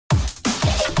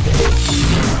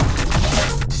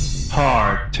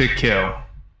hard to kill.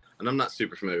 And I'm not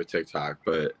super familiar with TikTok,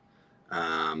 but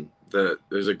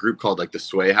there's a group called like the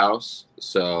Sway House.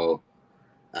 So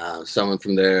someone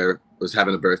from there was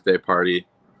having a birthday party,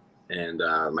 and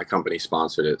my company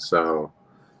sponsored it. So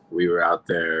we were out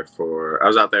there I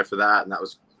was out there for that, and that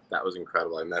was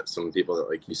incredible. I met some people that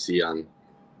like you see on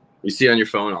your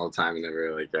phone all the time and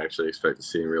never like actually expect to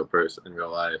see in real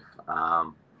life.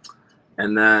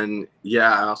 And then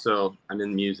I'm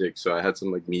in music, so I had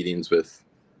some like meetings with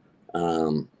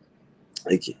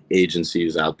like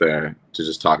agencies out there to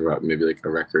just talk about maybe like a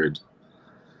record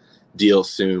deal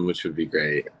soon, which would be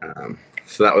great.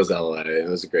 So that was LA. It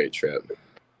was a great trip.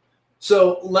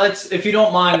 So if you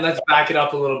don't mind, let's back it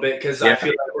up a little bit, because I feel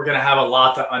like we're going to have a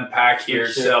lot to unpack here.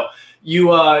 Sure. So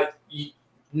you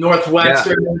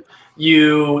Northwestern,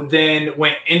 you then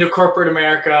went into corporate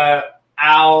America,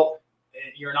 out,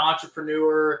 you're an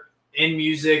entrepreneur in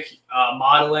music,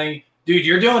 modeling. Dude,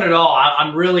 you're doing it all.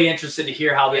 I'm really interested to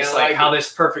hear how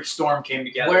this perfect storm came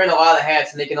together. Wearing a lot of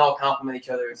hats, and they can all complement each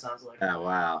other, it sounds like. Oh,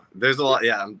 wow. There's a lot.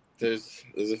 Yeah, there's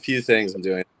a few things I'm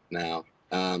doing now.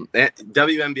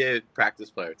 WNBA practice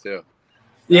player too.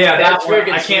 Yeah, that's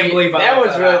freaking. I can't believe that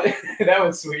was really that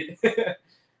was sweet. Yeah,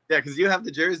 because you have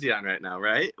the jersey on right now,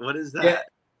 right? What is that?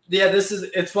 Yeah.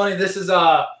 It's funny. This is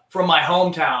from my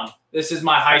hometown. This is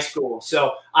my high school.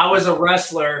 So I was a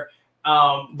wrestler,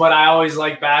 but I always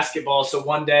liked basketball. So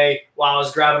one day while I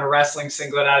was grabbing a wrestling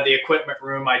singlet out of the equipment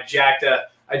room, I jacked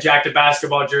a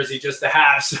basketball jersey just to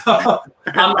have. So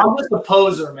I'm just a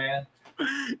poser, man.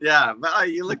 Yeah,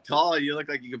 but you look tall. You look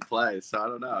like you can play. So I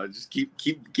don't know. Just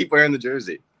keep wearing the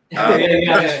jersey.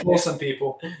 Just fool some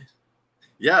people.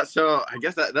 Yeah, so I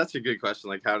guess that's a good question.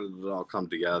 Like, how did it all come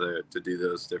together to do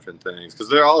those different things? Because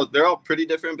they're all pretty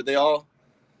different, but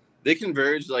they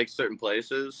converge like certain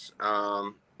places.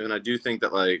 And I do think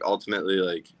that like ultimately,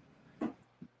 like,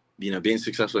 you know, being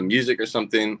successful in music or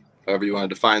something, however you want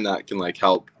to define that, can like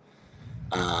help.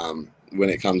 When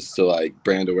it comes to like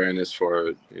brand awareness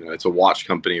for, you know, it's a watch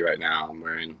company right now. I'm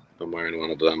wearing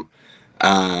one of them.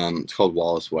 It's called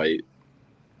Wallace White.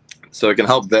 So it can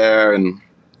help there, and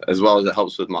as well as it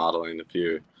helps with modeling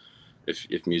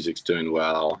if music's doing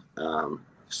well.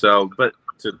 But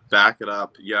to back it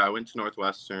up, I went to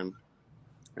Northwestern.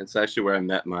 It's actually where I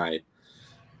met my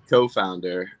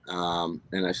co-founder,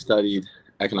 and I studied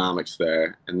economics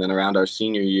there. And then around our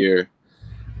senior year,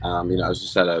 I was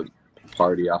just at a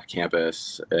party off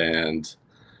campus, and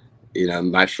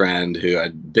my friend who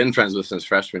I'd been friends with since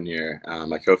freshman year,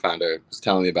 my co-founder, was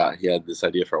telling me about he had this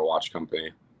idea for a watch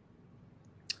company.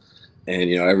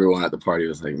 And everyone at the party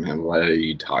was like, "Man, what are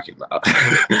you talking about?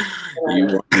 You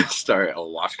want to start a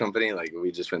watch company? Like,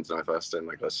 we just went to Northwestern,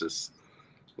 like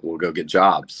we'll go get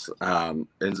jobs."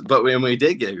 But when we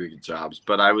did get jobs,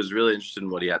 but I was really interested in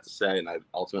what he had to say, and I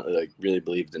ultimately really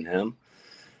believed in him.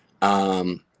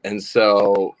 And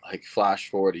so, flash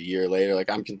forward a year later,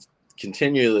 I'm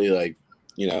continually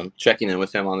checking in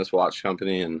with him on this watch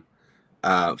company, and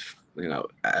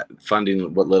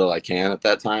funding what little I can at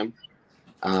that time.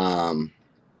 And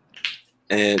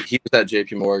he was at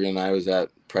JP Morgan. I was at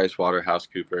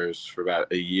PricewaterhouseCoopers for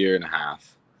about a year and a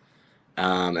half.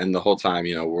 And the whole time,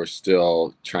 we're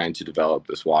still trying to develop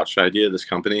this watch idea, this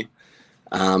company.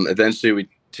 Eventually we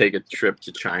take a trip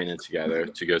to China together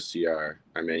to go see our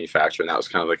manufacturer. And that was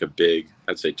kind of like a big,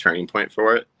 I'd say, turning point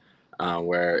for it.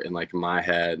 Where in my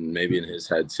head, and maybe in his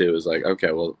head too, was like,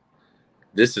 okay, well,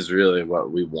 this is really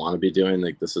what we want to be doing.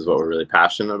 This is what we're really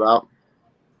passionate about.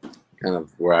 Kind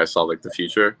of where I saw the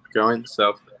future going.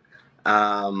 So,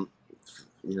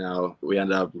 we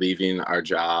ended up leaving our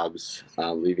jobs,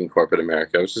 leaving corporate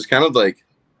America, which is kind of a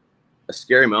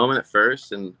scary moment at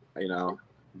first. And,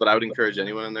 but I would encourage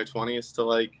anyone in their 20s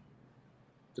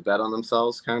to bet on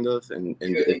themselves, kind of. And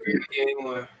if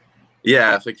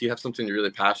you have something you're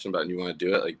really passionate about and you want to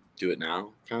do it, do it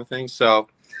now, kind of thing. So,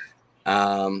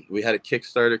 we had a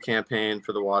Kickstarter campaign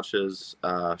for the watches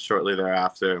shortly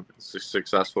thereafter. It's a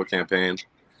successful campaign.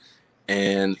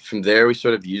 And from there, we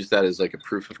sort of used that as a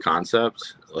proof of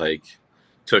concept,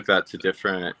 took that to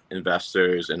different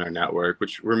investors in our network,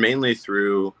 which were mainly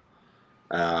through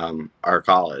our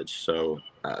college. So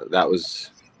that was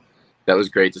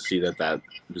great to see that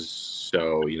was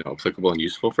so, applicable and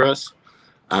useful for us.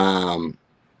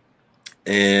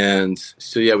 And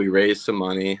so, we raised some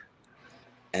money.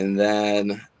 And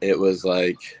then it was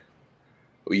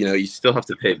you still have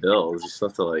to pay bills. You still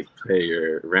have to pay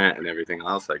your rent and everything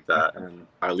else like that. And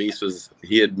our lease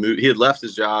he had left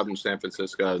his job in San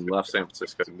Francisco and left San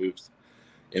Francisco and moved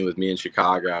in with me in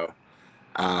Chicago.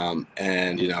 And,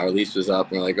 our lease was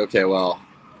up, and we're like, okay, well,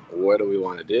 what do we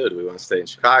want to do? Do we want to stay in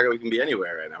Chicago? We can be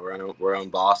anywhere right now. We're own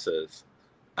bosses.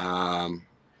 And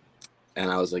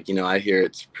I was like, I hear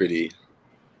it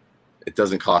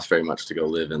doesn't cost very much to go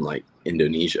live in like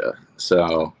Indonesia.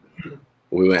 So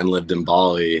we went and lived in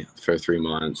Bali for 3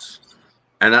 months.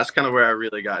 And that's kind of where I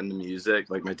really got into music.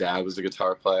 Like my dad was a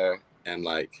guitar player and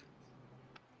like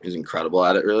he was incredible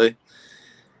at it really.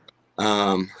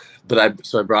 But I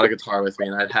brought a guitar with me,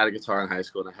 and I'd had a guitar in high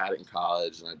school and I had it in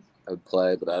college, and I would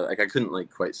play, but I couldn't like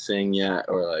quite sing yet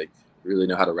or like really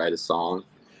know how to write a song.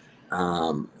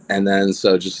 And then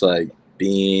so just like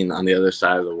being on the other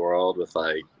side of the world with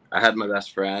like I had my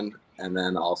best friend and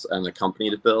then also and a company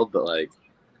to build, but like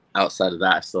outside of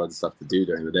that I still had stuff to do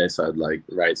during the day. So I'd like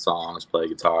write songs, play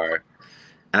guitar,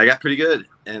 and I got pretty good.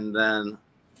 And then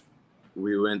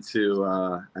we went to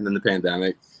and then the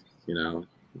pandemic,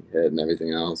 hit and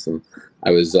everything else. And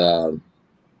I was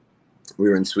we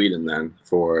were in Sweden then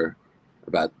for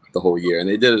about the whole year, and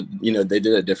they did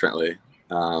it differently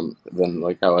than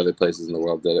like how other places in the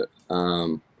world did it.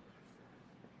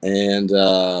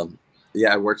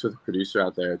 I worked with a producer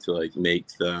out there to like make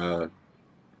an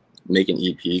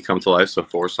EP come to life. So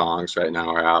 4 songs right now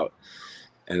are out,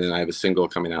 and then I have a single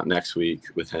coming out next week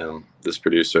with him, this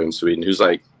producer in Sweden who's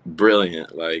like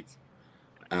brilliant. Like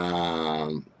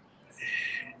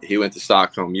he went to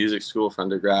Stockholm Music School for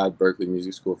undergrad, Berkeley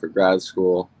Music School for grad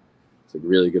school. He's like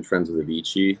really good friends with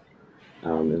Avicii.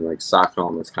 And like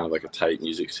Stockholm is kind of like a tight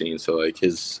music scene. So like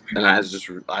I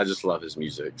just love his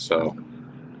music. So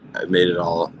it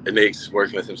makes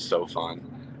working with him so fun.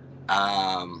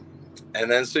 And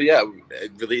then I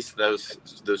released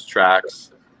those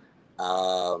tracks.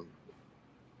 I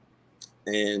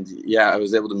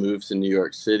was able to move to New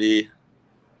York City.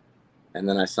 And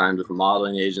then I signed with a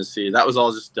modeling agency. That was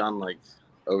all just done like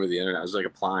over the internet. I was like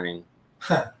applying.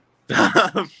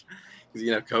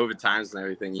 COVID times and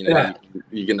everything,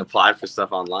 you can apply for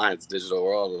stuff online. It's digital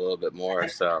world a little bit more.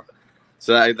 So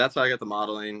that's how I got the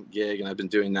modeling gig, and I've been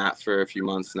doing that for a few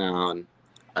months now, and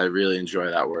I really enjoy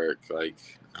that work. Like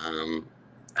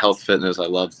health, fitness, I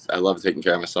love taking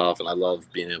care of myself, and I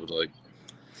love being able to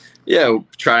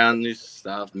try on new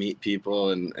stuff, meet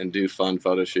people, and do fun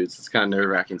photo shoots. It's kind of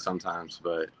nerve-wracking sometimes,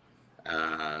 but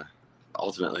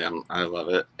ultimately I love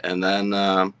it. And then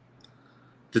the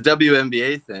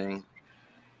WNBA thing,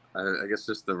 I guess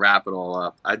just to wrap it all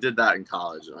up, I did that in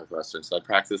college at Northwestern. So I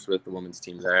practiced with the women's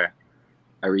team there.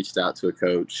 I reached out to a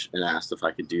coach and asked if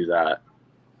I could do that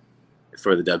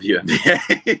for the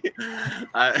WNBA.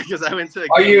 Because I went to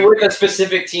Are you with a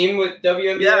specific team with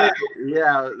WNBA?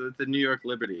 Yeah, with the New York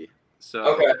Liberty. So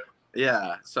okay.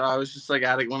 Yeah, so I was just like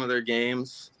at one of their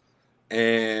games,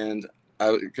 and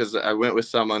because I went with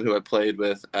someone who I played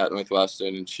with at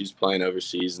Northwestern, and she's playing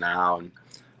overseas now, and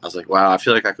I was like, wow, I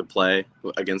feel like I could play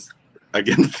against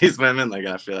these women. Like,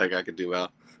 I feel like I could do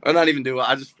well. Or not even do well.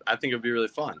 I think it would be really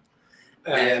fun.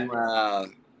 And, I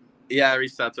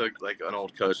reached out to, like, an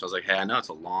old coach. I was like, hey, I know it's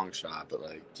a long shot, but,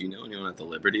 like, do you know anyone at the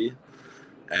Liberty?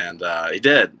 And he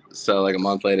did. So, like, a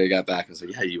month later, he got back and was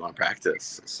like, yeah, you want to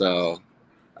practice? So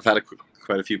I've had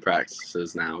quite a few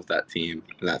practices now with that team,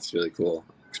 and that's really cool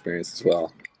experience as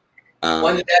well.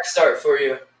 When did that start for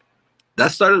you? That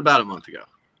started about a month ago.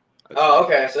 Oh,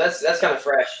 okay. So that's kind of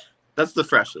fresh. That's the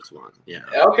freshest one. Yeah.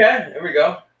 Okay. There we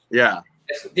go. Yeah.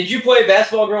 Did you play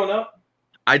basketball growing up?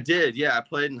 I did. Yeah. I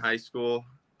played in high school.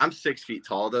 I'm 6 feet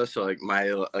tall though. So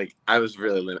I was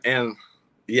really limited. And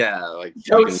yeah, like.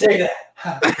 Don't say that.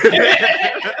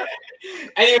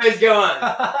 Anyways, go on.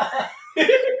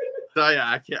 So yeah,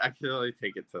 I can only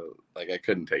take it to, like, I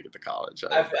couldn't take it to college.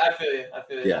 I feel you.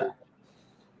 Yeah.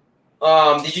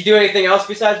 Did you do anything else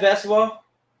besides basketball?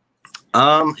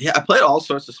 I played all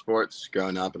sorts of sports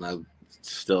growing up, and I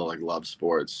still like love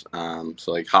sports.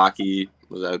 So like hockey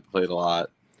I played a lot,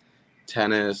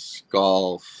 tennis,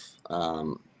 golf,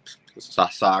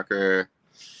 soccer,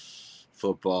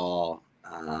 football.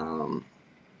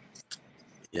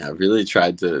 Really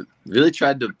tried to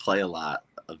play a lot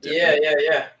of different.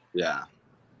 Yeah.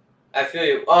 I feel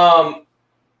you.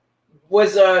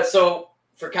 So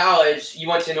for college you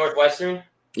went to Northwestern?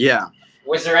 Yeah.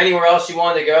 Was there anywhere else you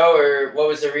wanted to go, or what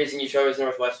was the reason you chose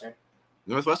Northwestern?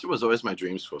 Northwestern was always my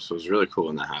dream school, so it was really cool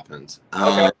when that happened.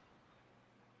 Okay.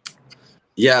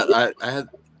 I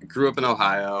grew up in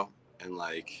Ohio, and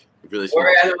like really small.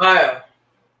 Where in Ohio?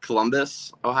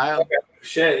 Columbus, Ohio. Okay.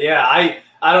 Shit, yeah.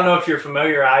 I don't know if you're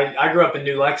familiar. I grew up in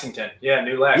New Lexington. Yeah,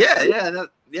 New Lex. Yeah.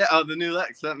 Oh, the New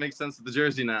Lex. That makes sense with the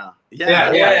jersey now.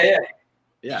 Yeah. Yeah.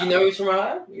 Did you know he's from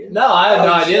Ohio? No, I had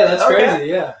no idea. That's crazy.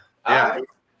 Yeah. Yeah.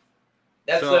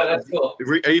 That's cool.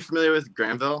 Are you familiar with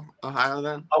Granville, Ohio?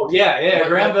 Then? Oh yeah.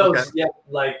 Granville's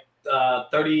like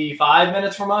 35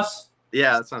 minutes from us.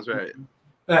 Yeah, that sounds right.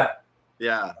 Yeah.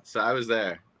 Yeah, so I was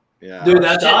there. Yeah. Dude,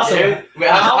 that's awesome. Dude. How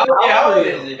How old old are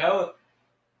is you? he?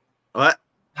 What?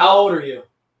 How old are you?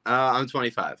 I'm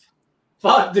 25.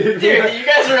 Fuck, dude. Dude, you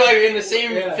guys are like in the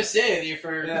same Yeah. vicinity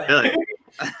for Really?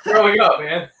 growing up,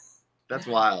 man. That's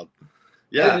wild.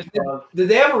 Yeah, Did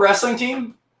they have a wrestling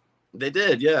team? they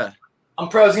did. Yeah. I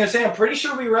was gonna say I'm pretty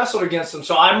sure we wrestled against them,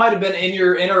 so I might have been in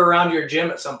or around your gym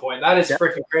at some point. That is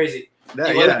freaking crazy. Yeah.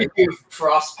 You Yeah. look at your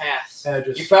cross paths. Yeah,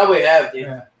 You probably have, dude.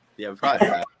 Yeah. Yeah, we probably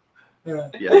have. Yeah.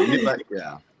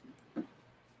 Yeah.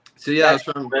 So yeah, I was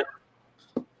from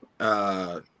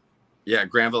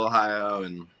Granville, Ohio,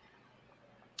 and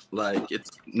like it's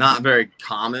not very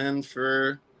common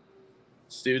for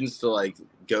students to like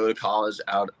go to college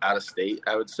out of state,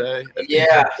 I would say. I think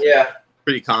Yeah.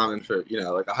 pretty common for,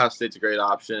 like Ohio State's a great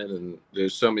option, and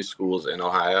there's so many schools in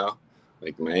Ohio,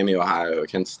 like Miami, Ohio,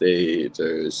 Kent State,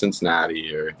 or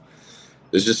Cincinnati, or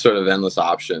there's just sort of endless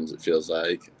options, it feels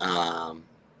like.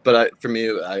 But for me,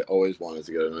 I always wanted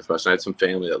to go to Northwestern. I had some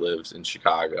family that lives in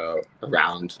Chicago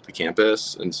around the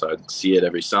campus, and so I'd see it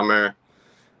every summer,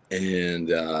 and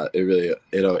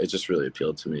it just really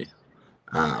appealed to me.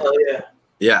 Hell yeah.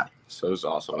 Yeah, so it was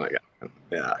awesome.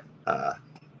 That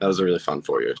was a really fun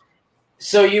 4 years.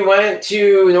 So you went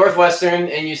to Northwestern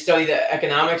and you studied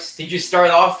economics. Did you start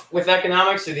off with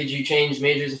economics or did you change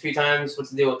majors a few times?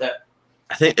 What's the deal with that?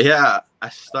 I think, I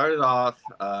started off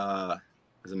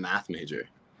as a math major.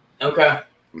 Okay.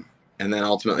 And then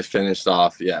ultimately finished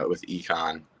off, with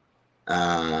econ.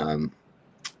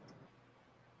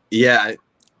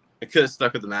 I could have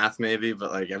stuck with the math maybe,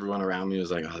 but like everyone around me was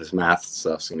like, "Oh, this math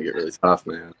stuff's gonna get really tough,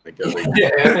 man." Like,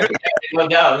 Yeah, no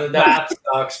doubt. Math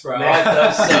sucks, bro. Math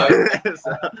does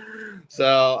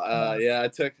suck.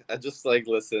 I just like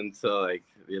listened to like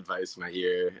the advice in my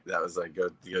ear that was like, go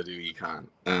do econ.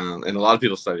 And a lot of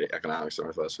people study economics at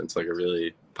Northwestern. It's like a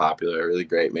really popular, really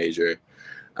great major.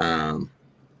 I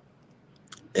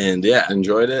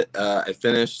enjoyed it. I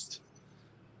finished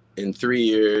in 3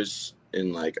 years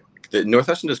in like. The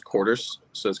Northwestern does quarters,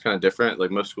 so it's kind of different.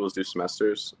 Like most schools do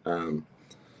semesters.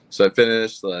 So I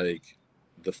finished like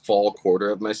the fall quarter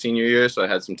of my senior year, so I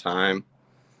had some time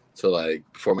to like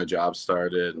before my job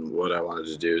started and what I wanted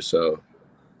to do. So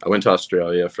I went to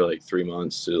Australia for like 3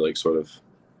 months to like sort of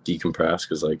decompress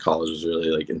because like college was really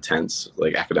like intense,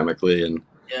 like academically, and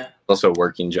also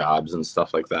working jobs and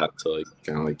stuff like that to like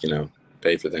kind of like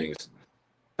pay for things.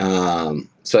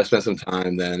 So I spent some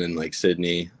time then in like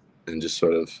Sydney. And just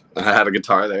sort of, I had a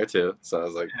guitar there too, so I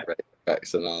was like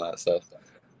practicing all that stuff.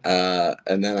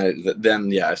 And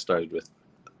then I started with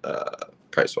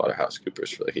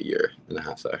PricewaterhouseCoopers for like a year and a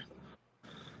half there.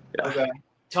 Yeah. Okay.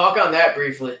 Talk on that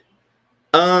briefly.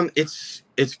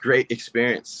 It's great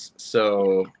experience.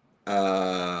 So,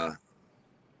 like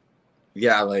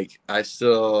I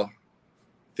still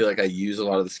feel like I use a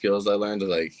lot of the skills I learned to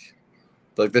like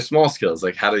the small skills,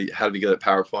 like how to be good at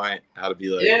PowerPoint, how to be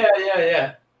like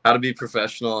how to be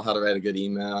professional, how to write a good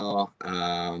email.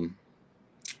 I'm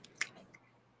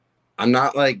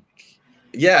not like,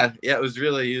 it was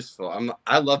really useful.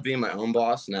 I love being my own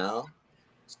boss now.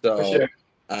 So For sure.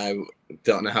 I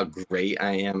don't know how great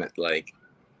I am at like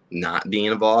not being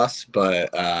a boss,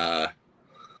 but that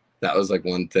was like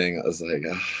one thing I was like,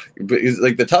 but it's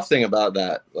like the tough thing about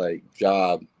that like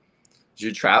job is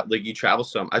you travel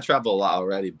some. I travel a lot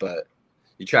already, but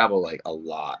you travel like a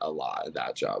lot at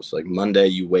that job. So like Monday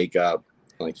you wake up,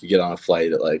 like you get on a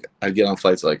flight at like, I'd get on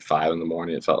flights at like 5 a.m.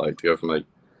 It felt like to go from like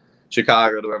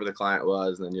Chicago to wherever the client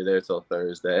was. And then you're there till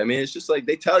Thursday. I mean, it's just like,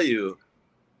 they tell you,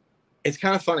 it's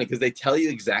kind of funny because they tell you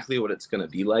exactly what it's going to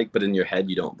be like, but in your head,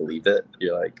 you don't believe it.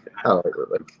 You're like, oh,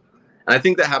 like, and I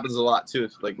think that happens a lot too.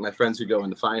 Like my friends who go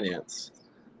into finance,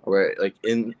 where like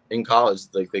in college,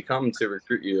 like they come to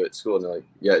recruit you at school and they're like,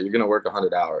 yeah, you're going to work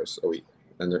 100 hours a week.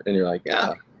 And you're like,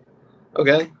 yeah,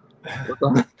 okay.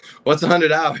 What's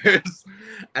 100 hours?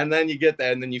 And then you get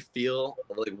there and then you feel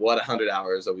like what 100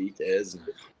 hours a week is.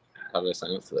 How did I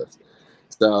sign up for this?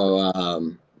 So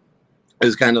it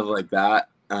was kind of like that.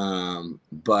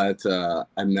 But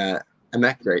I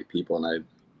met great people and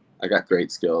I got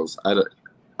great skills.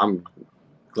 I'm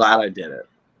glad I did it.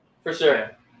 For sure.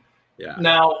 Yeah.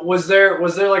 Now, was there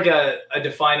like a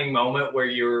defining moment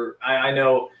where I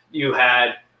know you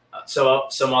had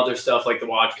some other stuff like the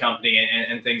watch company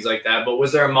and things like that, but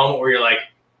was there a moment where you're like,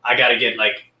 I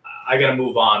gotta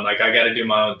move on, like I gotta do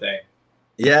my own thing?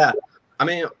 Yeah. I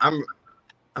mean, I'm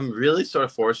really sort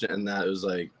of fortunate in that it was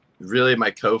like really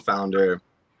my co-founder,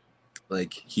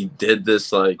 like he did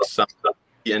this like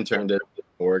he interned at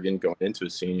Oregon going into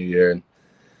his senior year, and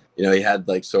he had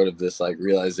like sort of this like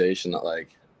realization that like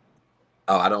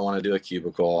oh, I don't want to do a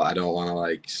cubicle. I don't want to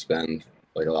like spend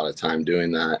like a lot of time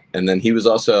doing that. And then he was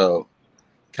also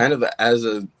kind of as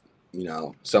a, you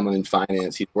know, someone in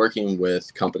finance, he's working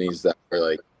with companies that are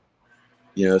like,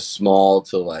 you know, small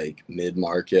to like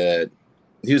mid-market.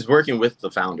 He was working with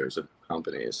the founders of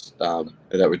companies that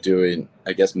were doing,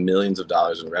 I guess, millions of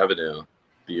dollars in revenue,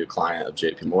 be a client of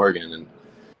JP Morgan. And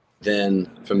then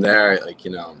from there, like,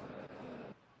 you know,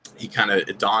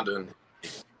 it dawned on him,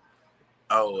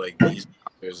 oh, like these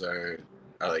founders are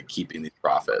like keeping these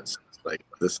profits. Like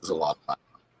this is a lot of money.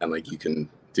 And like you can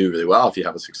do really well if you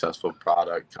have a successful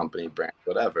product, company, brand,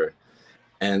 whatever.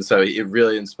 And so it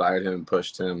really inspired him and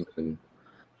pushed him. And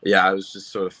yeah, I was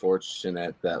just sort of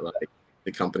fortunate that like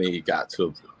the company got to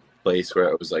a place where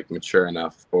it was like mature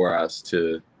enough for us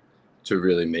to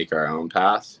really make our own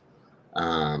path.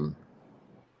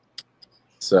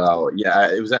 So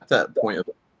yeah, it was at that point of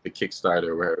the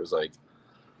Kickstarter where it was like,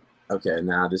 okay,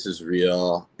 now this is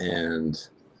real and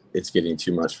it's getting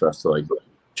too much for us to like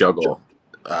juggle.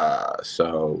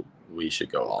 So we should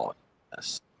go all in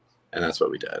this. And that's what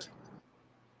we did.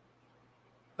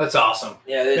 That's awesome.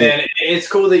 Yeah, and it's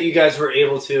cool that you guys were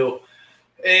able to.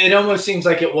 It almost seems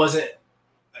like it wasn't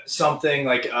something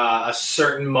like a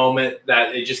certain moment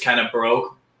that it just kind of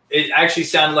broke. It actually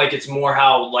sounded like it's more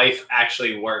how life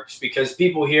actually works, because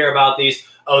people hear about these,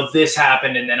 oh, this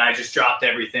happened and then I just dropped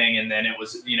everything and then it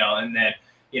was, you know, and then,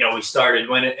 you know, we started.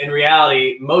 When in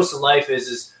reality, most of life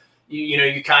is you know,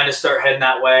 you kind of start heading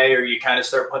that way, or you kind of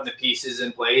start putting the pieces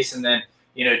in place, and then,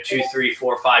 you know, 2, 3,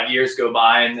 4, 5 years go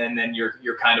by, and then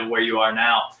you're kind of where you are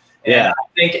now. And Yeah. I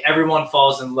think everyone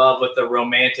falls in love with the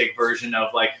romantic version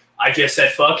of like, I just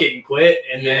said fuck it and quit,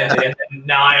 and then and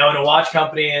now I own a watch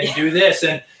company and do this,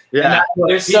 and Yeah.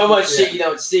 There's so much shit you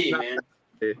don't see, man.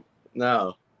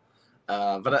 No.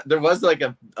 But there was like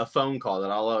a phone call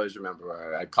that I'll always remember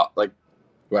where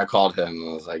I called him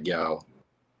and was like, yo,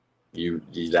 you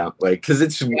don't like, because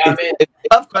it's a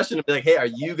tough question to be like, hey, are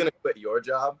you gonna quit your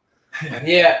job?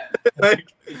 Yeah. Like,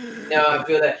 No, I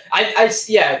feel that. I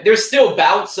yeah, there's still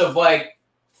bouts of like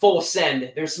full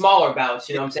send. There's smaller bouts,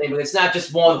 you know what I'm saying? But it's not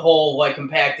just one whole like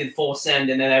compacted full send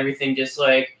and then everything just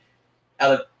like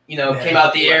out of, you know, came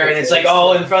out the air and it's like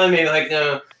all in front of me, like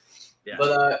no. Yeah.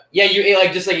 But yeah, you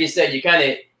like, just like you said, you kind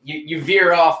of you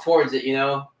veer off towards it, you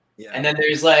know. Yeah. And then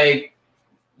there's like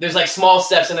small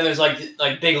steps, and then there's like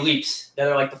big leaps that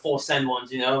are like the full send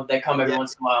ones, you know, that come every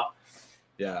once in a while.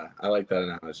 Yeah, I like that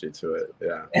analogy to it.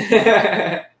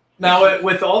 Yeah. Now,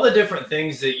 with all the different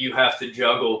things that you have to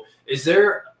juggle, is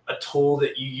there a tool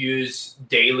that you use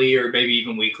daily or maybe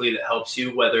even weekly that helps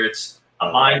you, whether it's a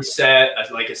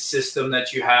mindset, like a system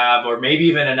that you have, or maybe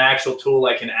even an actual tool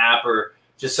like an app, or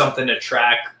just something to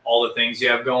track all the things you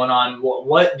have going on?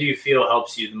 What do you feel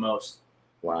helps you the most?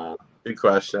 Wow, good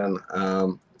question.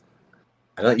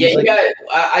 I don't Yeah, usually, you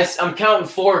got. I'm counting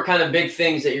 4 kind of big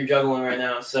things that you're juggling right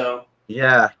now. So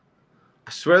yeah,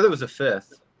 I swear there was a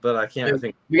fifth, but I can't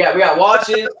think. we got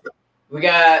watches, we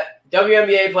got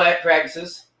WNBA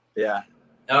practices, Yeah,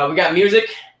 we got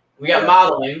music, we got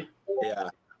modeling. yeah.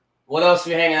 What else are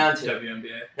we hanging on to?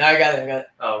 WNBA. No, I got it.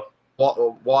 Oh,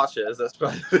 Watches. That's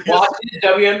probably Watches,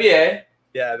 WNBA,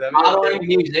 yeah. That modeling,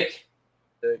 music.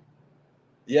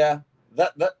 Yeah,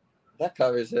 that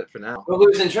covers it for now. We're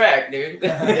losing track, dude.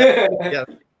 Yeah.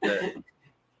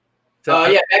 So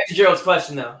Yeah, back to Gerald's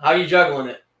question though. How are you juggling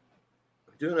it?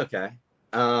 doing okay.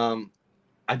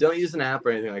 I don't use an app or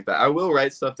anything like that. I will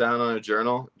write stuff down on a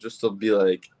journal just to be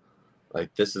like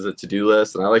this is a to-do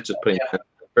list, and I like just putting pen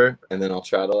on paper, and then I'll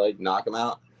try to like knock them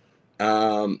out.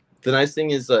 The nice thing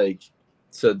is like,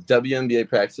 so WNBA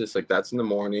practice, like that's in the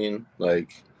morning,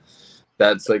 like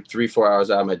that's like 3-4 hours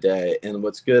out of my day. And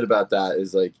what's good about that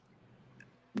is like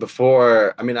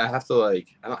before, I mean, I don't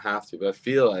have to, but I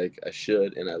feel like I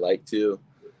should, and I like to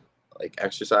like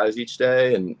exercise each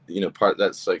day. And, you know,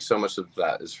 that's like so much of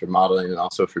that is for modeling and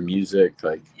also for music.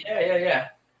 Like, Yeah.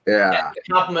 yeah.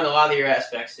 Compliment a lot of your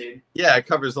aspects, dude. Yeah, it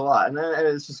covers a lot, and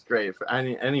it's just great for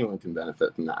anyone can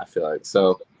benefit from that. I feel like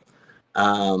so.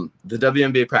 The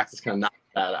WNBA practice kind of not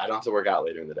bad. I don't have to work out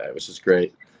later in the day, which is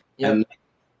great. Yeah.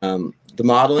 And the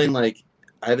modeling, like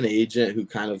I have an agent who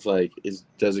kind of like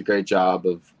does a great job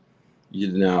of,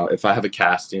 you know, if I have a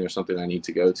casting or something I need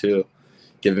to go to,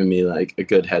 giving me like a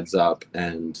good heads up,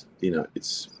 and you know,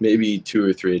 it's maybe 2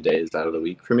 or 3 days out of the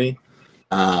week for me.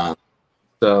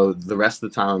 So the rest of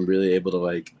the time I'm really able to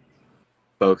like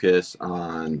focus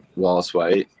on Wallace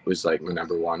White, was like my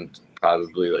number one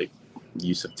probably like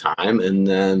use of time, and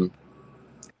then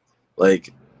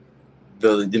like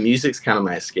the music's kind of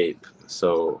my escape.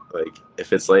 So like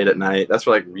if it's late at night, that's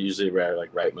where like usually where I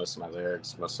like write most of my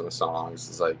lyrics, most of the songs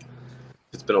is like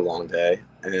it's been a long day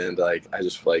and like I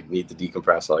just like need to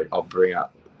decompress, like I'll bring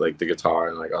out like the guitar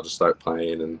and like I'll just start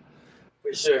playing. And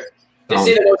for sure, they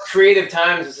say the most creative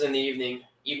times is in the evening.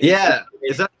 Yeah,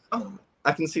 is that? Oh,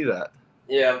 I can see that.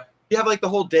 Yeah, you have like the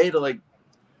whole day to like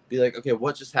be like, okay,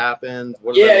 what just happened?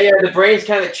 The brain's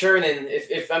kind of churning. If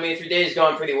your day's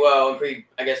going pretty well and pretty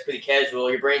casual,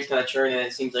 your brain's kind of churning.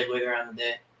 It seems like later on in the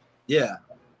day. Yeah.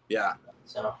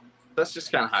 So that's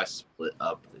just kind of how I split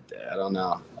up the day. I don't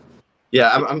know. Yeah,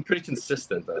 I'm pretty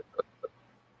consistent. But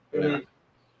yeah. Mm-hmm.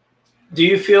 Do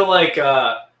you feel like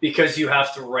because you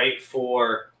have to write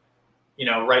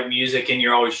music and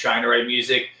you're always trying to write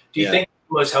music, do you think it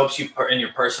almost helps you in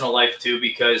your personal life too?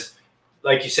 Because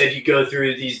like you said, you go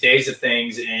through these days of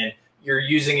things and you're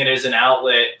using it as an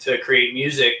outlet to create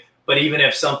music. But even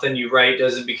if something you write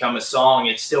doesn't become a song,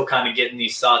 it's still kind of getting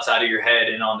these thoughts out of your head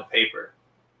and onto paper.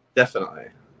 Definitely.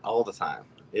 All the time.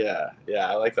 Yeah.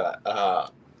 I like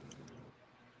that.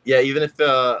 Even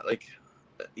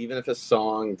if a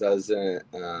song doesn't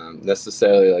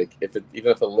necessarily like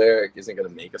even if a lyric isn't going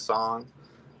to make a song,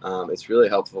 it's really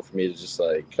helpful for me to just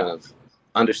like kind of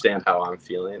understand how I'm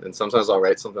feeling. And sometimes I'll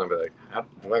write something and be like,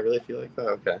 do I really feel like that?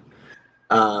 Okay.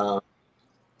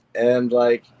 And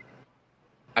like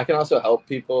I can also help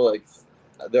people. Like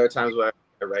there are times where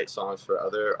I write songs for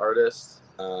other artists,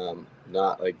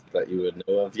 not like that you would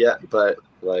know of yet, but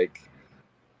like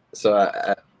so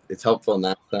it's helpful in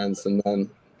that sense. And then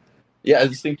I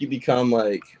just think you become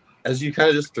like, as you kind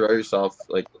of just throw yourself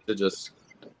like to just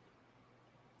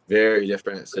very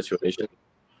different situations,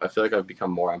 I feel like I've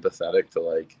become more empathetic to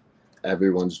like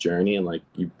everyone's journey. And like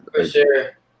you for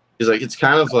sure, because like it's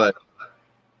kind of like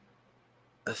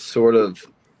a sort of,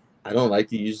 I don't like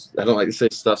to say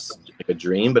stuff's like a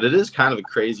dream, but it is kind of a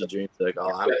crazy dream to like,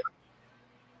 oh,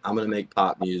 I'm gonna make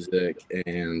pop music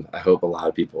and I hope a lot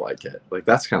of people like it. Like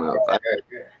that's kind of like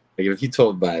if you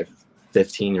told my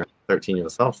 15 or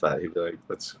 13-year-old self that, he'd be like,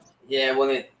 what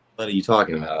are you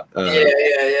talking about?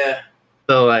 Yeah.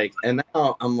 So like, and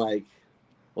now I'm like,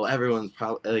 well,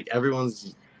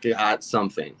 everyone's got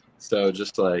something. So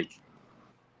just like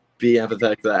be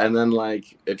empathetic to that. And then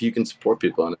like, if you can support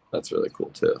people on it, that's really cool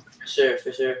too. For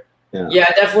sure. Yeah.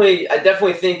 I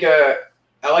definitely think, I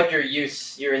like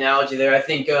your analogy there. I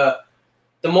think, the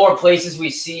more places we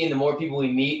see and the more people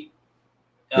we meet,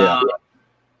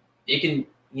 it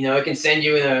can send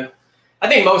you I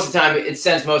think most of the time it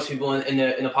sends most people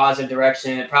in a positive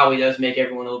direction. It probably does make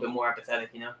everyone a little bit more empathetic,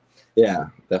 Yeah,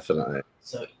 definitely.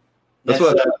 So that's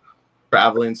what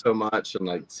traveling so much and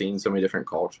like seeing so many different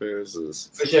cultures is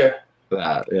for sure.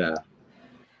 That, yeah.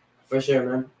 For sure,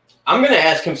 man. I'm gonna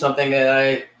ask him something that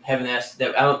I haven't asked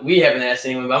we haven't asked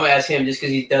anyone, but I'm gonna ask him just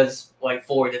because he does like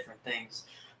 4 different things.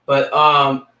 But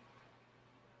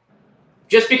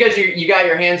just because you got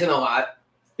your hands in a lot.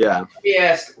 Yeah. Let me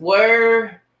ask,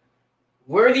 where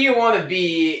do you want to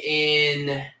be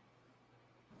in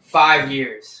 5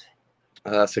 years?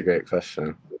 Oh, that's a great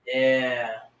question.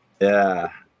 Yeah.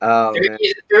 Oh,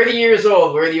 30 years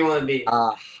old. Where do you want to be?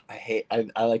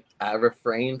 I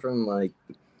refrain from like.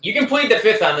 You can plead the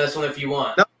fifth on this one if you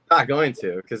want. No, I'm not going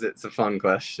to because it's a fun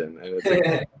question. And it's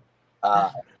like,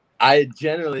 I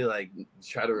generally like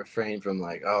try to refrain from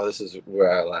like, oh, this is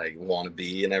where I like want to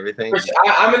be and everything.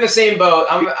 I'm in the same boat.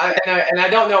 And I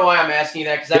don't know why I'm asking you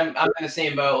that because I'm in the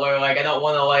same boat where like I don't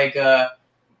want to like I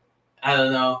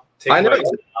don't know. I know.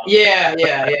 Yeah.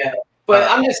 But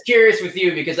I'm just curious with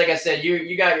you because, like I said,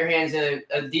 you got your hands in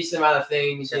a decent amount of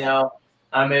things.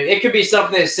 I mean, it could be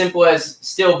something as simple as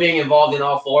still being involved in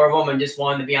all 4 of them and just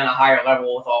wanting to be on a higher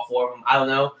level with all 4 of them. I don't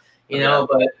know,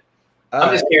 but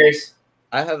I'm just curious.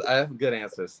 I have good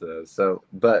answers to those. So,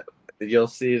 but you'll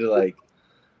see, like,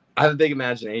 I have a big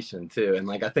imagination too, and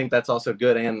like I think that's also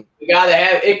good. And you gotta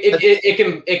have it.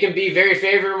 It can be very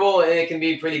favorable and it can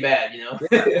be pretty bad.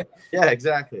 Yeah,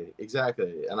 exactly.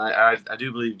 And I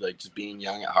do believe like just being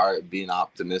young at heart, being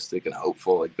optimistic and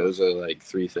hopeful, like those are like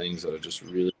 3 things that are just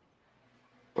really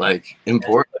like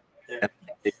important and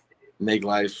make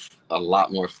life a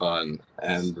lot more fun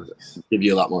and give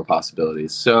you a lot more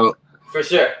possibilities. So for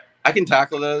sure. I can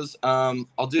tackle those.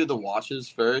 I'll do the watches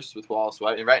first with Wallace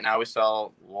White. And right now we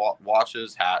sell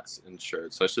watches, hats, and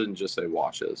shirts. So I shouldn't just say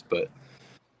watches. But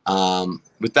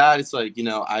with that, it's like,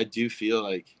 I do feel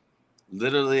like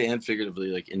literally and figuratively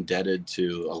like indebted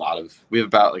to a lot of, we have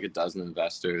about like a dozen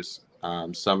investors.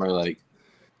 Some are like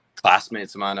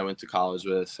classmates of mine I went to college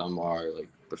with. Some are like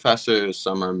professors.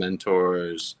 Some are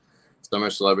mentors. Some are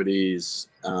celebrities.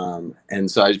 And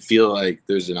so I feel like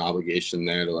there's an obligation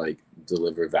there to like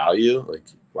deliver value. Like,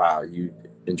 wow, you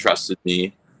entrusted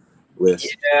me with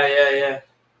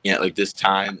yeah like this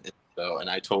time. And ago, and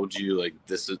I told you like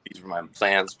these were my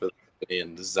plans for the company,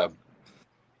 and this is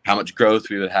how much growth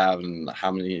we would have, and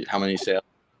how many sales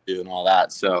we do, and all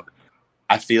that. So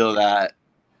I feel that,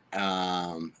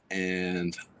 and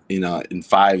in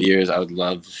 5 years, I would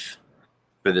love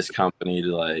for this company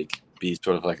to like be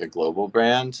sort of like a global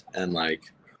brand, and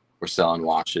like we're selling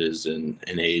watches in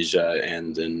Asia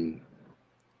and in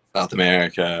South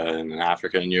America and in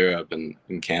Africa and Europe and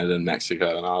in Canada and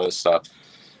Mexico and all this stuff.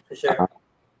 For sure.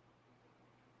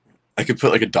 I could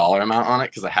put like a dollar amount on it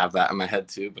because I have that in my head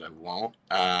too, but I won't.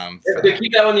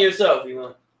 Keep that one to yourself if you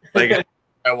want. Like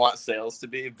I want sales to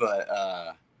be, but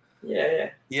yeah,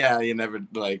 you never,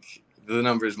 like, the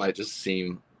numbers might just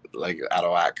seem like out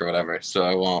of whack or whatever, so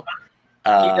I won't.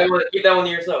 Keep that one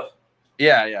to yourself.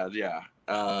 Yeah.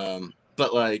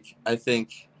 But like, I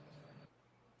think,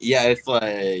 if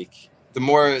like the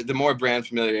more brand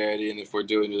familiarity, and if we're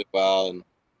doing really well, and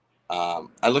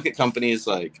I look at companies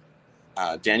like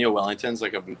Daniel Wellington's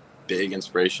like a big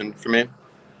inspiration for me.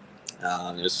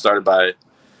 It was started by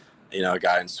a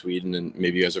guy in Sweden, and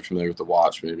maybe you guys are familiar with the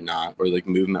watch, maybe not. Or like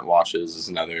Movement Watches is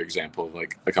another example of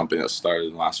like a company that started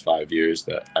in the last 5 years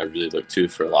that I really look to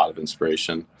for a lot of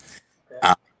inspiration.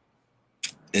 Yeah.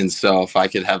 And so if I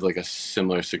could have like a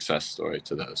similar success story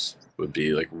to those, would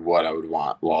be like what I would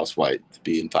want Wallace White to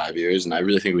be in 5 years. And I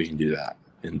really think we can do that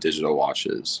in digital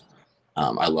watches.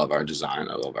 I love our design.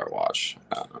 I love our watch.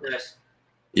 Nice.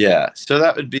 Yeah, so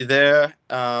that would be there.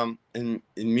 In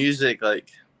music,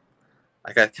 like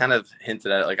I kind of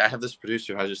hinted at it. Like, I have this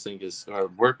producer who I just think is, or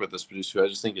work with this producer who I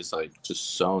just think is like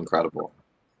just so incredible.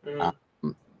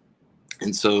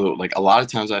 And so like a lot of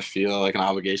times I feel like an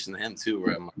obligation to him too,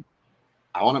 where I'm like,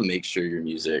 I want to make sure your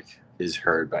music is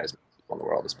heard by as many people in the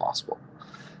world as possible.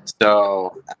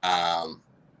 So,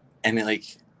 and like,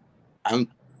 I'm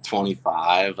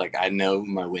 25. Like, I know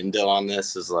my window on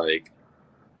this is like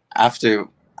after.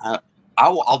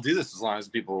 I'll do this as long as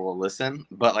people will listen,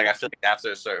 but like I feel like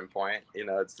after a certain point,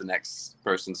 it's the next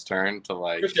person's turn to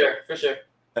like. For sure.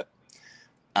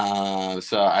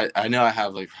 So I know I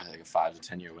have like probably like a 5 to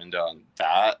 10 year window on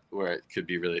that where it could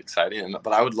be really exciting,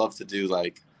 but I would love to do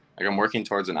like I'm working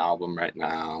towards an album right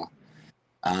now.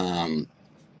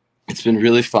 It's been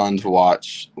really fun to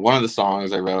watch. One of the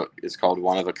songs I wrote is called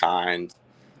One of a Kind,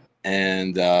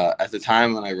 and at the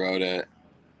time when I wrote it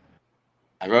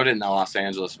in Los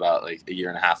Angeles about like a year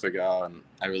and a half ago, and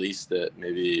I released it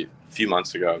maybe a few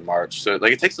months ago in March. So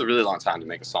like it takes a really long time to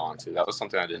make a song too. That was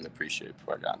something I didn't appreciate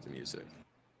before I got into music.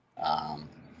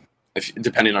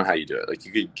 Depending on how you do it, like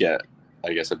you could get,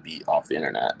 I guess, a beat off the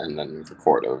internet and then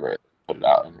record over it, put it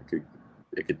out, and it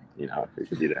could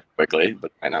be there quickly,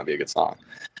 but it might not be a good song.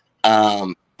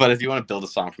 But if you want to build a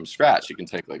song from scratch, it can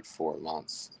take like 4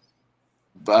 months.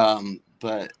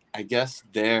 But I guess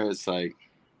there's like,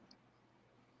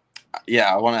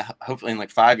 I want to, hopefully in like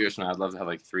 5 years from now, I'd love to have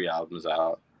like 3 albums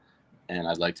out, and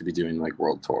I'd like to be doing like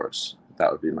world tours.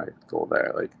 That would be my goal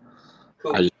there. Like,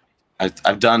 cool.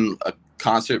 I've done a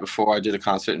concert before. I did a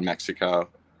concert in Mexico,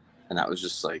 and that was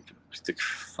just like the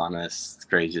funnest,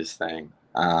 craziest thing.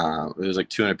 It was like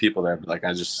 200 people there, but like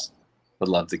I just would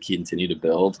love to continue to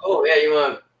build. Oh yeah, you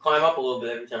want to climb up a little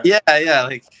bit every time.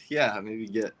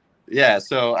 Yeah,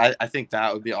 so I think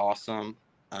that would be awesome.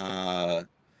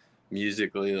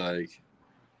 Musically, like,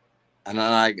 and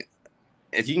then like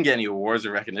if you can get any awards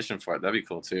or recognition for it, that'd be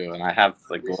cool too. And I have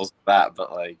like goals for that,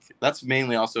 but like that's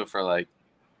mainly also for like,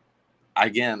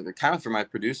 again, kind of for my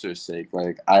producer's sake.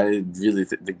 Like, I really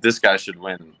think this guy should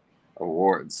win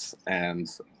awards, and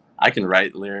I can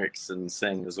write lyrics and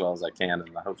sing as well as I can,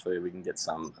 and hopefully we can get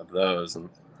some of those. And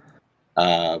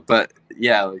but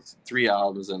yeah, like 3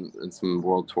 albums and some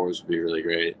world tours would be really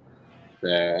great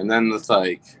there. And then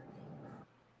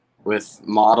with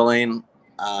modeling,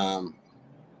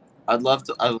 I'd love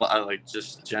to.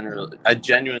 I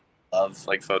genuinely love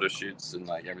like photo shoots and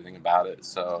like everything about it.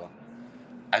 So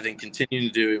I think continuing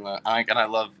to do, I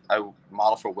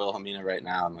model for Wilhelmina right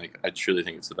now, and like I truly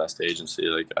think it's the best agency.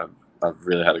 Like I've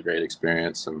really had a great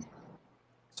experience, and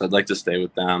so I'd like to stay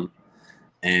with them,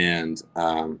 and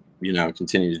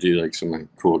continue to do like some like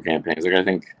cool campaigns. Like I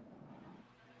think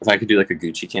if I could do like a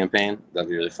Gucci campaign, that'd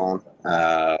be really fun.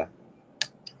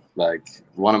 Like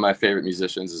one of my favorite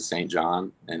musicians is St.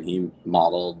 John, and he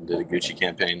modeled and did a Gucci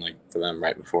campaign like for them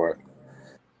right before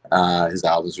his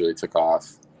albums really took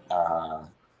off.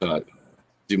 But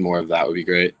do more of that would be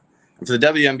great. And for the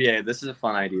WNBA, this is a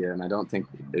fun idea, and I don't think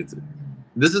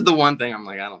this is the one thing I'm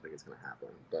like, I don't think it's gonna happen,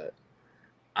 but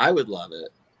I would love it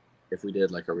if we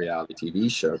did like a reality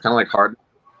TV show, kind of like Hard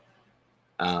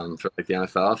for like the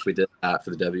NFL. If we did that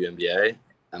for the WNBA,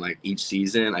 and like each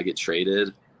season I get traded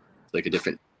to like a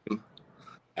different team,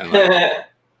 And like,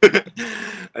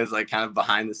 it's like kind of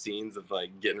behind the scenes of like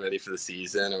getting ready for the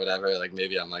season or whatever. Like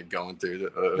maybe I'm like going through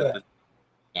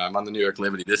I'm on the New York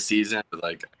Liberty this season, but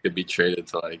like I could be traded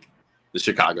to like the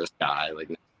Chicago Sky like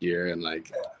next year, and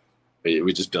like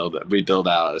we just build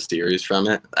out a series from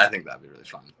it. I think that'd be really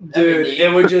fun. Dude,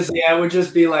 it would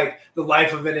just be like the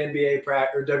life of an NBA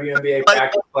practice or WNBA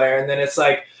practice player, and then it's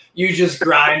like you just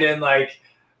grinding like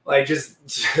just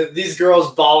these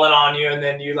girls balling on you, and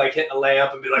then you like hitting a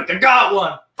layup and be like, I got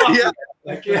one. Fuck yeah.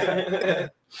 Like, yeah.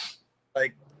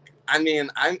 Like, I mean,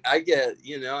 I get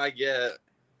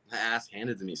my ass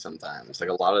handed to me sometimes. Like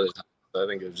a lot of the time, I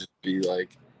think it'd just be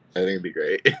like, I think it'd be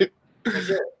great.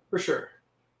 For sure.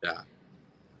 Yeah.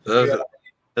 Those are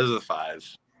the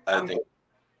 5. I think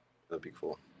that'd be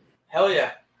cool. Hell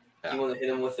yeah. You want to hit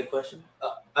him with the question?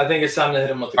 I think it's time to hit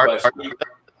him with the question.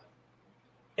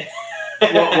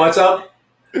 What's up?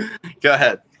 Go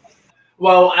ahead.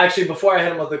 Well, actually, before I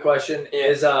hit him with the question,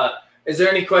 is there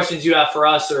any questions you have for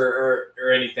us or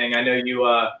anything? I know you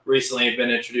recently have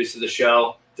been introduced to the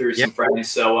show through some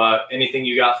friends. So anything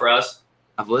you got for us?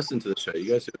 I've listened to the show.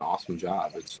 You guys do an awesome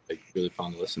job. It's like really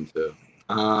fun to listen to.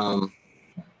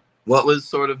 What was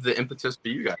sort of the impetus for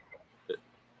you guys?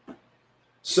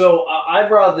 So I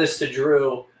brought this to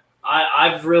Drew.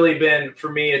 I've really been, for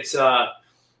me, it's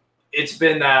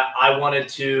been that I wanted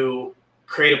to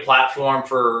create a platform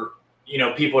for,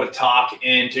 people to talk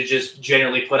and to just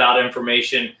generally put out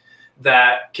information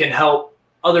that can help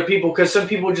other people, because some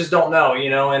people just don't know,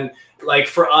 and like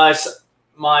for us,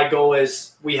 my goal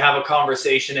is we have a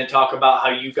conversation and talk about how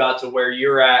you got to where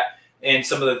you're at and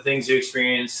some of the things you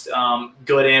experienced,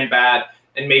 good and bad.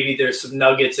 And maybe there's some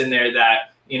nuggets in there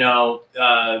that,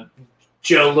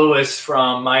 Joe Louis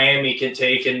from Miami can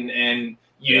take and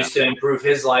use to improve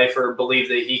his life or believe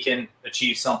that he can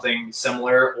achieve something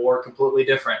similar or completely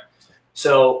different.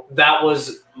 So that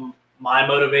was my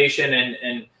motivation.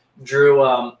 And Drew,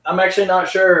 I'm actually not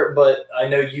sure, but I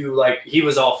know you he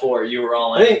was all for it. You were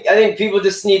all in. I think people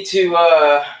just need to,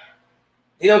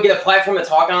 get a platform to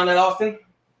talk on it often,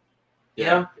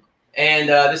 and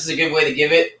this is a good way to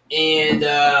give it. And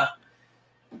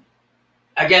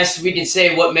I guess we can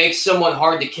say what makes someone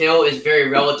hard to kill is very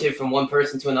relative from one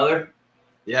person to another.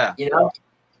 Yeah.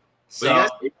 So you guys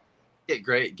get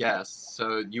great guests.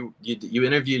 So you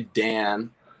interviewed Dan,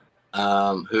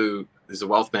 who is a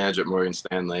wealth manager at Morgan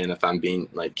Stanley, and if I'm being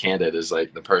like candid, is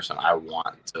like the person I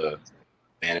want to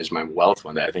manage my wealth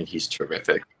one day. I think he's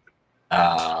terrific.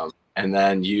 And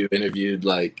then you interviewed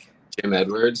like Tim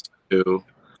Edwards, who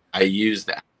I used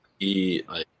that he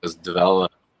was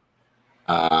developed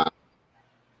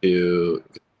he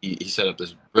set up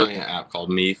this brilliant app called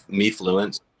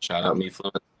MeFluence. Shout out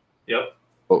MeFluence. Yep.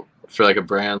 For like a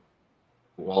brand,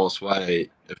 Wallace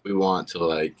White, if we want to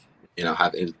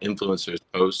have influencers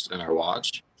post in our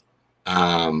watch,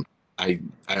 I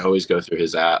always go through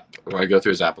his app, or I go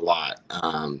through his app a lot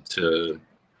to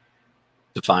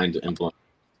find influencers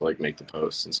to make the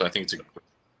posts. And so I think it's a great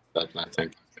step, and I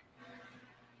think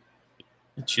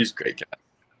you choose great guys.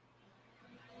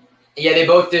 Yeah, they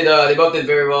both did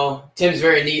very well. Tim's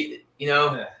very neat,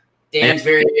 Dan's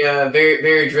very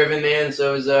very driven man.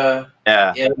 So it was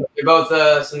they're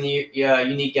both some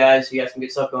unique guys who got some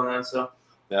good stuff going on. So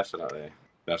definitely.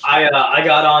 I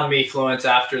got on MeFluence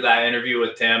after that interview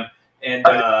with Tim, and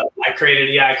I created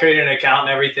an account and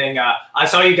everything. I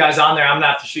saw you guys on there. I'm gonna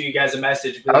have to shoot you guys a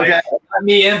message. But okay.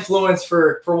 Me influence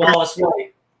for Wallace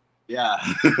White. Yeah.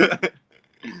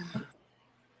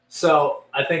 So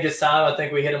I think it's time. I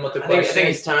think we hit him with the question. I think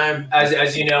it's time.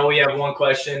 As you know, we have one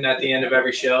question at the end of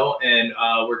every show, and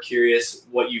we're curious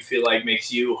what you feel like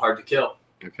makes you hard to kill.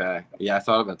 Okay. Yeah, I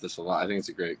thought about this a lot. I think it's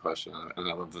a great question, and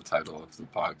I love the title of the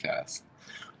podcast.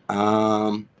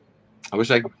 I wish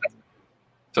I could.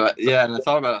 So yeah, and I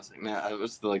thought about it. I was like, man, that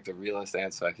was the realest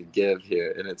answer I could give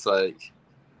here, and it's like,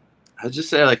 I'd just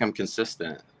say I'm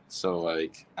consistent. So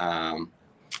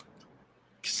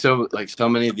so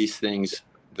many of these things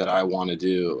that I want to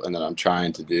do and that I'm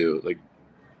trying to do,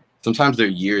 sometimes they're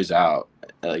years out,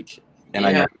 I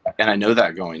know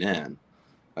that going in,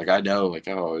 I know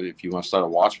if you want to start a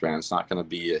watch brand, it's not going to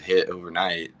be a hit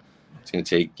overnight. It's going to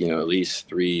take at least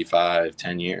 3, 5,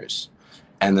 10 years.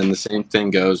 And then the same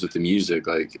thing goes with the music.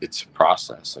 It's a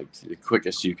process. The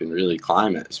quickest you can really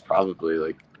climb it is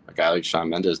probably a guy like Shawn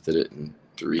Mendes did it in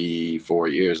 3, 4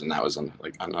 years, and that was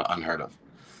unheard of.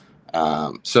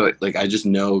 So I just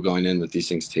know going in that these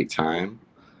things take time,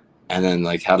 and then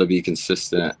how to be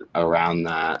consistent around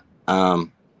that. I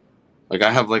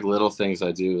have little things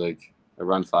I do, I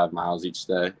run 5 miles each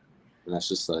day, and that's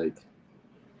just I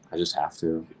just have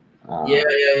to.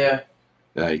 Yeah.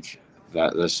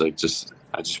 That's just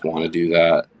I just want to do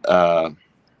that.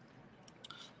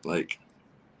 Like,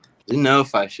 I didn't know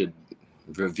if I should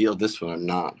reveal this one or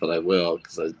not, but I will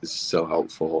because it's so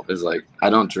helpful. Is like I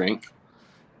don't drink,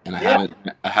 and I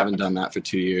haven't done that for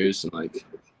 2 years, and like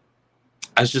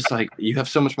I was just like, you have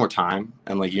so much more time,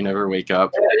 and like you never wake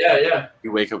up. Yeah.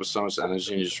 You wake up with so much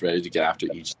energy, and you're just ready to get after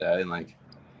each day, and like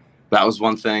that was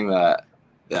one thing that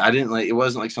I didn't like. It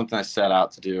wasn't like something I set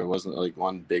out to do. It wasn't like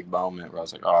one big moment where I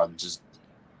was like, oh,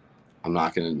 I'm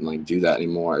not gonna like do that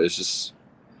anymore. It's just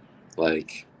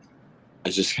like.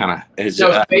 It's just kind of. There's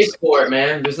no space for it,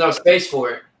 man. There's no space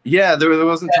for it. Yeah, there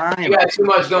wasn't time. You got too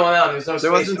much going on.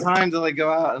 There wasn't time to like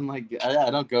go out and like. I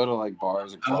don't go to like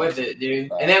bars. I'm with it,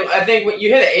 dude. And then I think when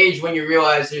you hit an age when you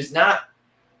realize there's not,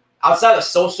 outside of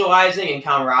socializing and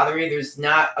camaraderie, there's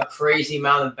not a crazy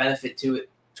amount of benefit to it.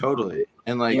 Totally,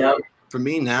 and like for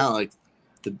me now, like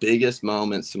the biggest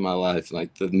moments in my life,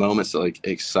 like the moments that like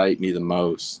excite me the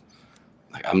most,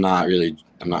 like I'm not really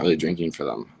drinking for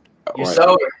them. You're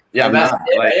sober. Yeah, I'm not.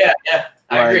 Yeah.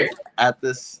 I agree. At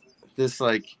this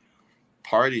like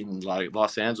party in like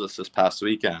Los Angeles this past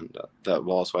weekend that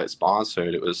Wallace White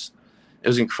sponsored, it was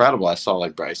incredible. I saw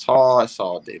like Bryce Hall, I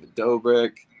saw David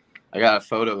Dobrik. I got a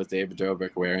photo with David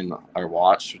Dobrik wearing our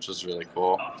watch, which was really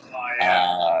cool.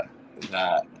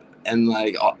 That and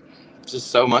like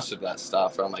just so much of that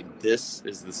stuff. I'm like, this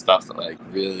is the stuff that like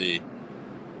really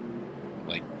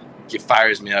like it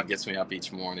fires me up, gets me up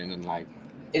each morning, and like.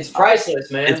 It's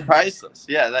priceless, man. It's priceless.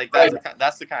 Yeah, like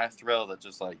that's the kind of thrill that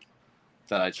just like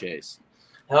that I chase.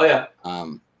 Hell yeah.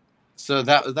 So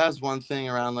that's one thing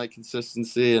around like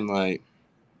consistency and like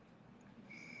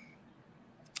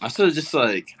I sort of just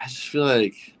like I just feel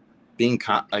like being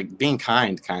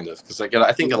kind kind of because like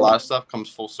I think a lot of stuff comes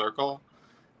full circle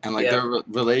and like there are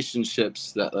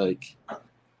relationships that like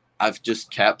I've just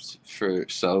kept for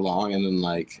so long, and then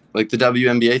like the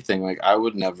WNBA thing, like I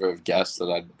would never have guessed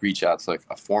that I'd reach out to like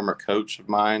a former coach of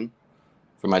mine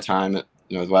from my time at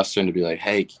Northwestern to be like,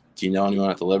 hey, do you know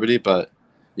anyone at the Liberty? But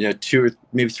 2 or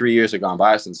maybe 3 years had gone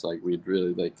by since like we'd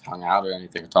really like hung out or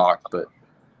anything or talked, but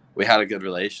we had a good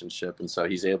relationship, and so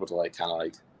he's able to like kind of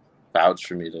like vouch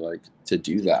for me to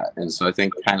do that, and so I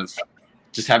think kind of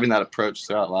just having that approach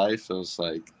throughout life has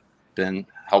like been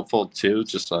helpful too,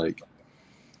 just like.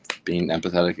 Being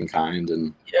empathetic and kind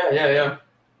and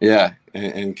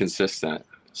and consistent.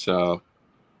 So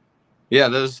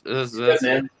those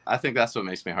I think that's what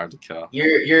makes me hard to kill.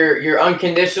 You're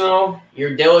unconditional,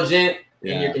 you're diligent,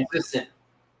 and you're consistent.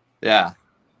 Yeah.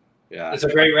 It's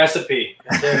a great recipe.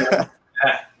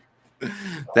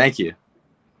 Thank you.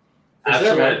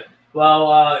 Absolutely.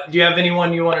 Well, do you have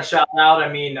anyone you want to shout out?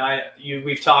 I mean,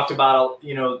 we've talked about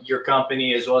your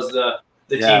company as well as the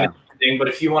team. But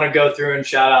if you want to go through and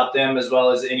shout out them as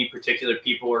well as any particular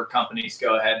people or companies,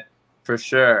 go ahead. For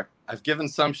sure. I've given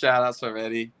some shout outs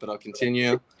already, but I'll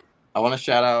continue. I want to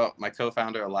shout out my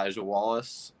co-founder, Elijah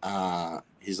Wallace.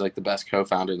 He's like the best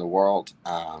co-founder in the world.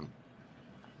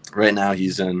 Right now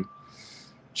he's in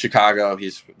Chicago.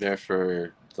 He's there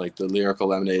for like the Lyrical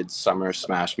Lemonade Summer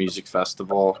Smash Music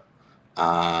Festival.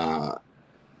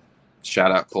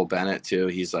 Shout out Cole Bennett too.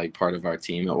 He's like part of our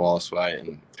team at Wallace White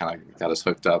and kind of got us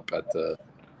hooked up at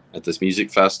this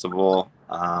music festival.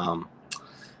 And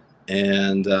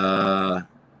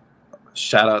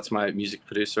shout out to my music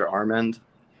producer Armand.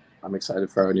 I'm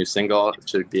excited for our new single. It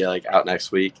should be like out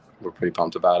next week. We're pretty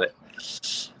pumped about it.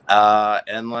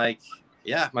 And like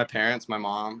my parents, my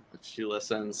mom, if she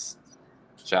listens,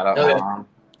 shout out Mom.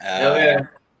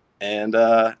 And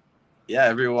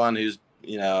everyone who's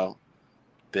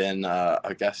been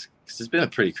I guess cause it's been a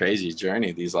pretty crazy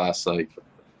journey these last like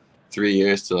 3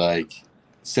 years to like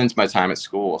since my time at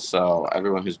school, so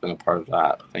everyone who's been a part of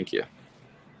that, thank you.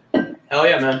 Hell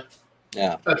yeah, man.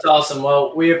 Yeah, that's awesome.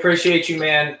 Well, we appreciate you,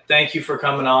 man. Thank you for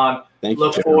coming on.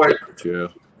 Look forward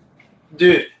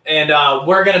dude, and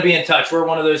we're gonna be in touch. We're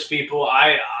one of those people.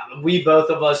 We both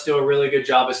of us do a really good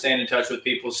job of staying in touch with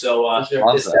people. So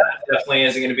this definitely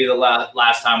isn't going to be the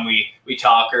last time we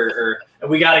talk, or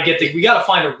we got to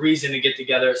find a reason to get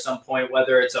together at some point,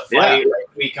 whether it's a fight,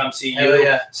 we come see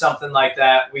you, something like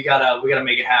that. We gotta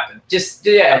make it happen. Just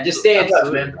stay in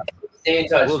touch, man. Stay in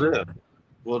touch.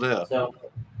 We'll do. So,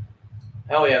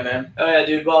 hell yeah, man. Oh yeah,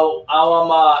 dude. Well,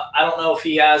 I don't know if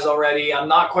he has already. I'm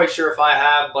not quite sure if I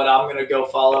have, but I'm gonna go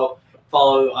follow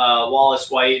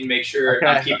Wallace White and make sure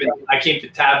I keep the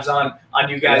tabs on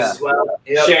you guys as well.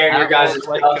 Yep. Sharing your guys'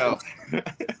 stuff.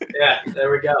 Yeah, there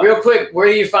we go. Real quick, where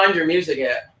do you find your music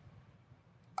at?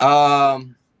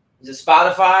 Is it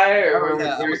Spotify or?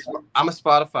 I'm a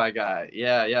Spotify guy.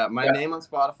 Yeah. My name on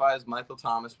Spotify is Michael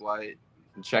Thomas White. You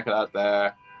can check it out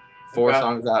there. 4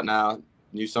 songs out now.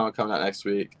 New song coming out next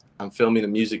week. I'm filming a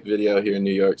music video here in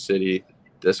New York City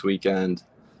this weekend.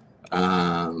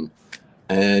 And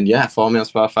yeah, follow me on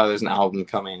Spotify. There's an album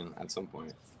coming at some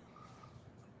point.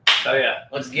 Oh yeah,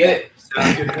 let's get it.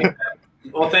 Sounds good.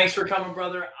 Well, thanks for coming,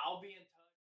 brother.